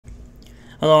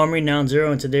Hello, I'm Renowned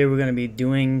Zero, and today we're going to be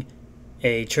doing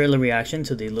a trailer reaction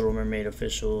to the Little Mermaid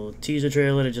official teaser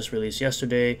trailer that just released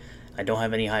yesterday. I don't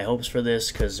have any high hopes for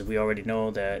this because we already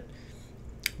know that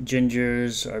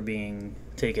gingers are being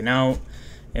taken out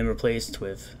and replaced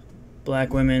with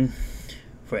black women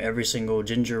for every single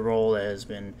ginger role that has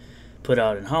been put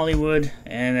out in Hollywood,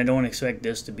 and I don't expect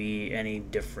this to be any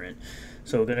different.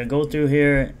 So we're going to go through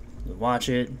here, watch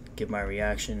it, give my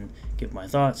reaction, give my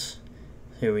thoughts.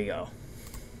 Here we go.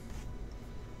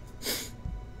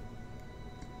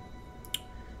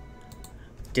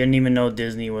 Didn't even know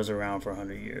Disney was around for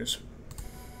 100 years.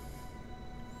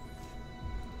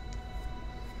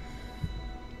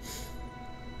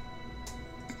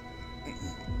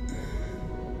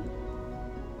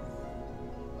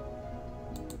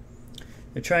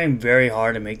 They're trying very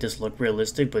hard to make this look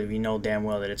realistic, but we know damn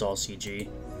well that it's all CG.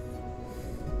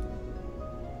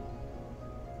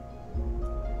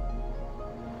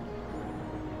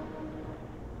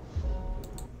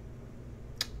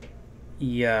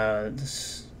 Yeah,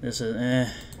 this is Of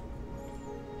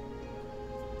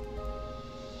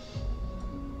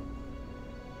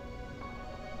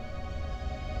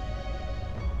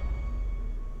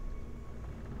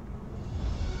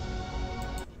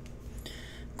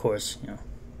course, you know,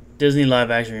 Disney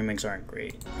live action remakes aren't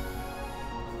great.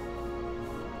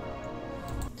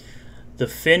 The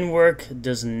fin work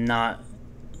does not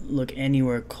look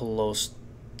anywhere close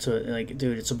to, like,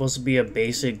 dude, it's supposed to be a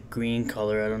basic green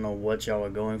color. I don't know what y'all are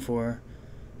going for.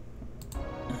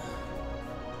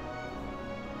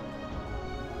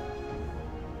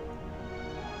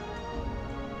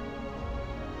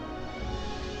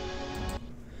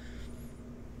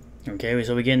 Okay,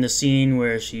 so we get in the scene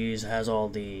where she has all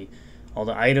the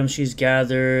items she's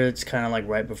gathered. It's kind of like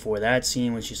right before that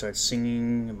scene when she starts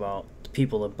singing about the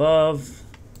people above.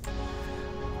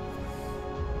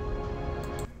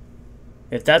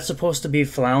 If that's supposed to be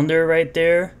Flounder right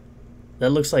there,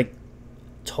 that looks like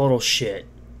total shit.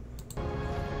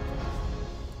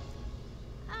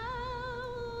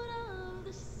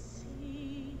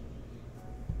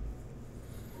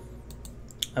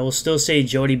 I will still say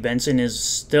Jodie Benson is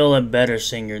still a better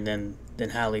singer than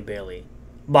Halle Bailey.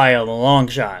 By a long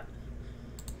shot.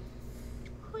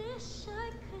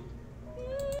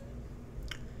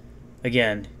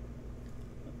 Again,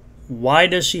 why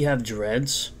does she have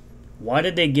dreads? Why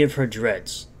did they give her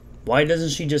dreads? Why doesn't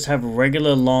she just have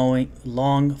regular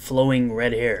long flowing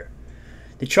red hair?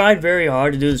 They tried very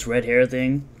hard to do this red hair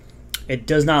thing. It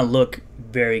does not look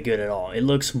very good at all. It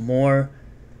looks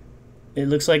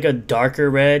like a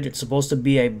darker red. It's supposed to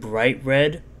be a bright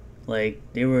red. Like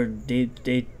they're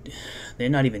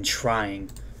not even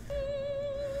trying.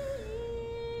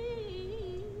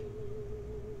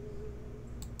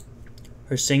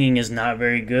 Her singing is not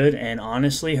very good, and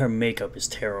honestly, her makeup is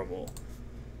terrible.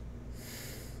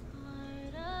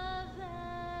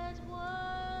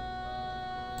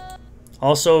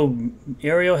 Also,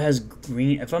 Ariel has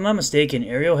green, if I'm not mistaken,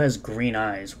 Ariel has green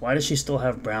eyes. Why does she still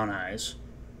have brown eyes?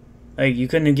 Like, you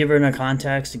couldn't give her enough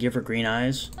contacts to give her green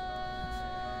eyes?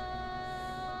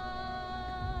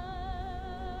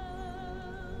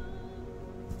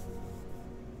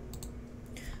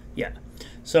 Yeah.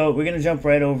 So, we're going to jump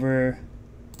right over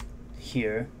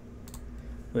here,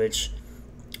 which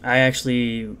I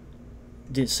actually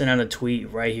did send out a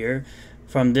tweet right here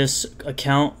from this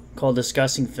account called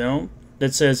Discussing Film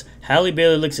that says Halle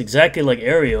Bailey looks exactly like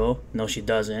Ariel. No, she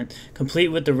doesn't. Complete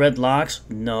with the red locks.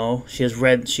 No, she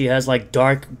has like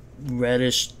dark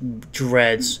reddish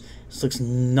dreads. This looks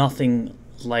nothing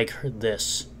like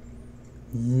this.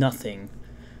 Nothing.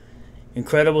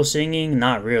 Incredible singing?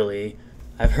 Not really.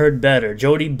 I've heard better.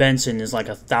 Jodie Benson is like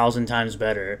 1,000 times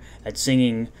better at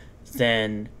singing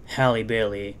than Halle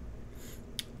Bailey.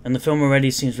 And the film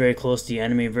already seems very close to the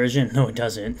anime version. No, it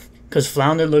doesn't. Because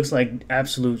Flounder looks like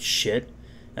absolute shit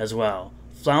as well.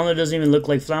 Flounder doesn't even look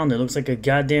like Flounder. It looks like a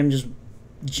goddamn just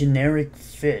generic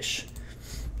fish.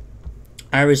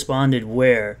 I responded,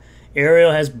 where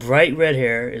Ariel has bright red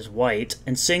hair, is white,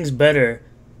 and sings better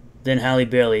than Halle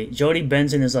Bailey. Jodie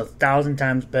Benson is 1,000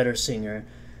 times better singer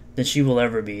than she will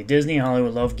ever be. Disney and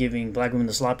Hollywood love giving black women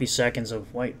the sloppy seconds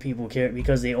of white people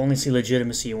because they only see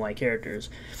legitimacy in white characters.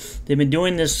 They've been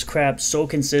doing this crap so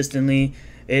consistently,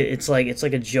 it's like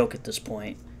a joke at this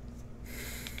point.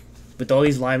 But all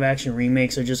these live action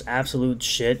remakes are just absolute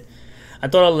shit. I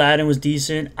thought Aladdin was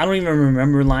decent. I don't even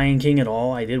remember Lion King at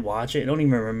all. I did watch it. I don't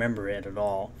even remember it at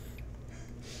all.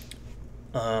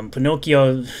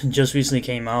 Pinocchio just recently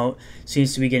came out.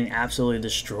 Seems to be getting absolutely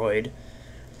destroyed.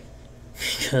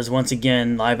 because once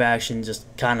again, live action just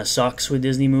kind of sucks with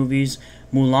Disney movies.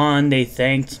 Mulan,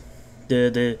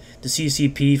 the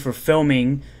CCP for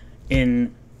filming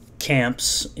in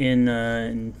camps in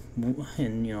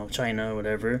you know, China or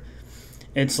whatever.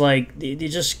 It's like they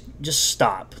just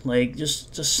stop. Like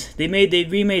just they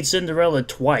remade Cinderella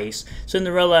twice.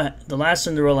 Cinderella, the last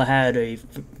Cinderella had a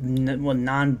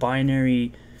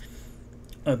non-binary.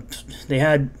 They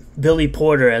had Billy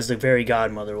Porter as the fairy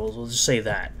godmother. We'll just say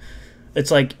that. It's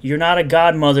like, you're not a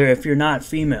godmother if you're not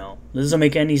female. This doesn't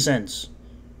make any sense.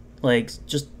 Like,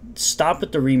 just stop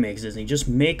with the remakes, Disney. Just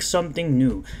make something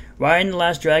new. Raya and the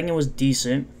Last Dragon was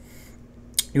decent.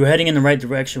 You were heading in the right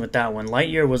direction with that one.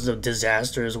 Lightyear was a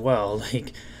disaster as well.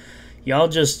 Like, y'all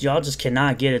just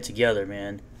cannot get it together,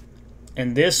 man.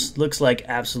 And this looks like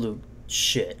absolute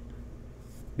shit.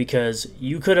 Because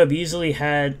you could have easily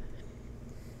had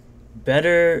a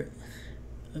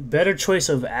better choice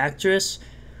of actress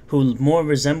who more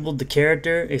resembled the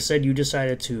character. Instead, you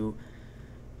decided to,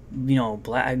 you know,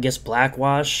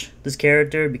 blackwash this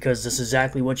character, because this is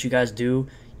exactly what you guys do.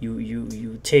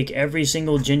 You take every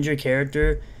single ginger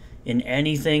character in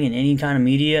anything, in any kind of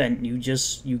media, and you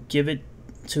give it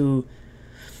to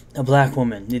a black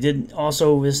woman. They did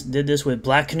this with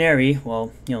Black Canary.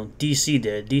 Well, you know, DC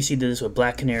did this with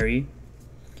Black Canary,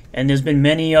 and there's been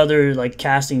many other like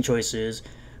casting choices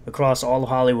across all of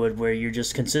Hollywood where you're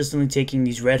just consistently taking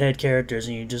these redhead characters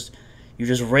and you're just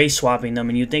race swapping them,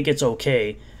 and you think it's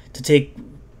okay to take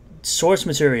source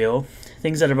material,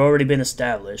 things that have already been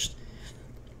established,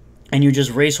 and you're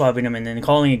just race swapping them and then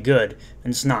calling it good,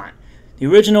 and it's not. The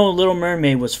original Little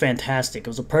Mermaid was fantastic. It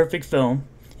was a perfect film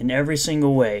in every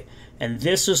single way, and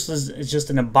this is just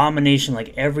an abomination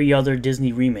like every other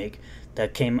Disney remake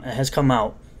that has come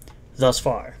out thus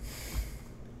far.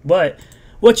 But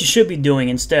what you should be doing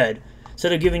instead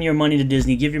of giving your money to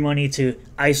Disney, give your money to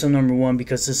ISO #1,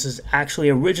 because this is actually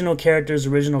original characters,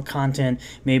 original content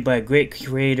made by a great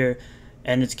creator,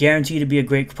 and it's guaranteed to be a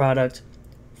great product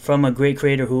from a great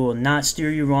creator who will not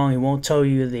steer you wrong. He won't tell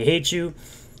you they hate you.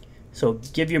 So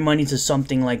give your money to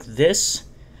something like this,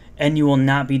 and you will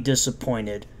not be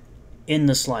disappointed in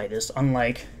the slightest,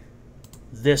 unlike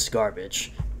this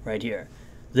garbage right here.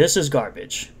 This is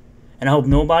garbage, and I hope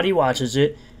nobody watches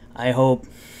it. I hope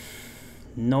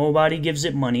nobody gives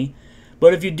it money.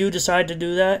 But if you do decide to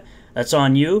do that, that's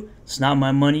on you. It's not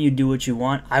my money. You do what you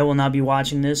want. I will not be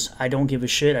watching this. I don't give a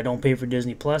shit. I don't pay for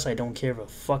Disney Plus. I don't care a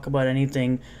fuck about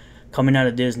anything coming out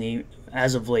of Disney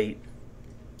as of late.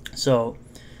 So,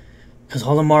 because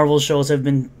all the Marvel shows have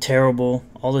been terrible.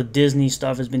 All the Disney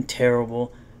stuff has been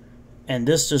terrible. And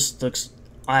this just looks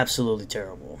absolutely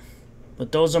terrible.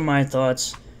 But those are my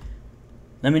thoughts.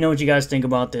 Let me know what you guys think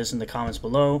about this in the comments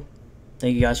below.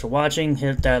 Thank you guys for watching.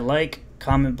 Hit that like,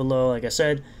 comment below, like I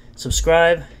said,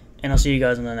 subscribe, and I'll see you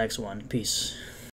guys in the next one. Peace.